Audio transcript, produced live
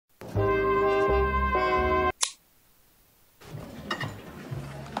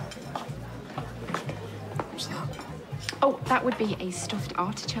Oh, that would be a stuffed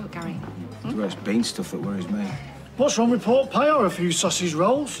artichoke, Gary. Well, it's bean stuff that worries me. What's wrong with pork pie or a few sausage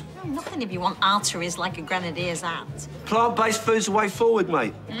rolls? Oh, nothing if you want arteries like a grenadier's hat. Plant-based food's the way forward,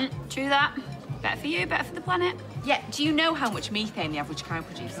 mate. True that. Better for you, better for the planet. Yeah, do you know how much methane the average cow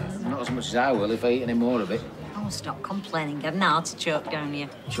produces? Not as much as I will if I eat any more of it. Oh, stop complaining. Get an artichoke, don't you?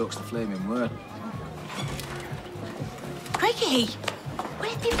 Choke's the flaming word. Crikey! Where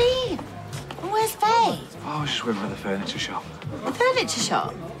have you been? And where's Faye? Oh, I was just with her at the furniture shop. The furniture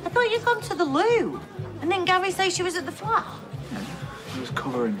shop? I thought you'd gone to the loo. And then Gary said she was at the flat. I was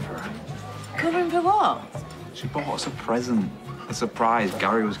covering for her. Covering for what? She bought us a present. A surprise.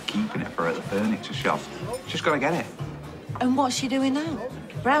 Gary was keeping it for her at the furniture shop. Just gotta get it. And what's she doing now?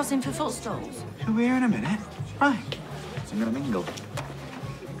 Browsing for footstools? She'll be here in a minute. Right. I'm gonna mingle.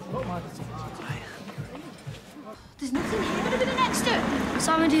 There's nothing here. Would have been an extra.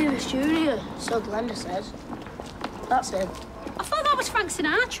 Sammy Davis Jr., so Glenda says. That's him. I thought that was Frank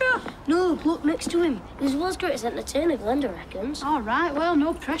Sinatra. No, look next to him. He's world's greatest entertainer, Glenda reckons. All right, well,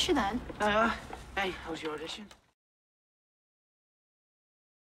 no pressure then. Hey, how's your audition?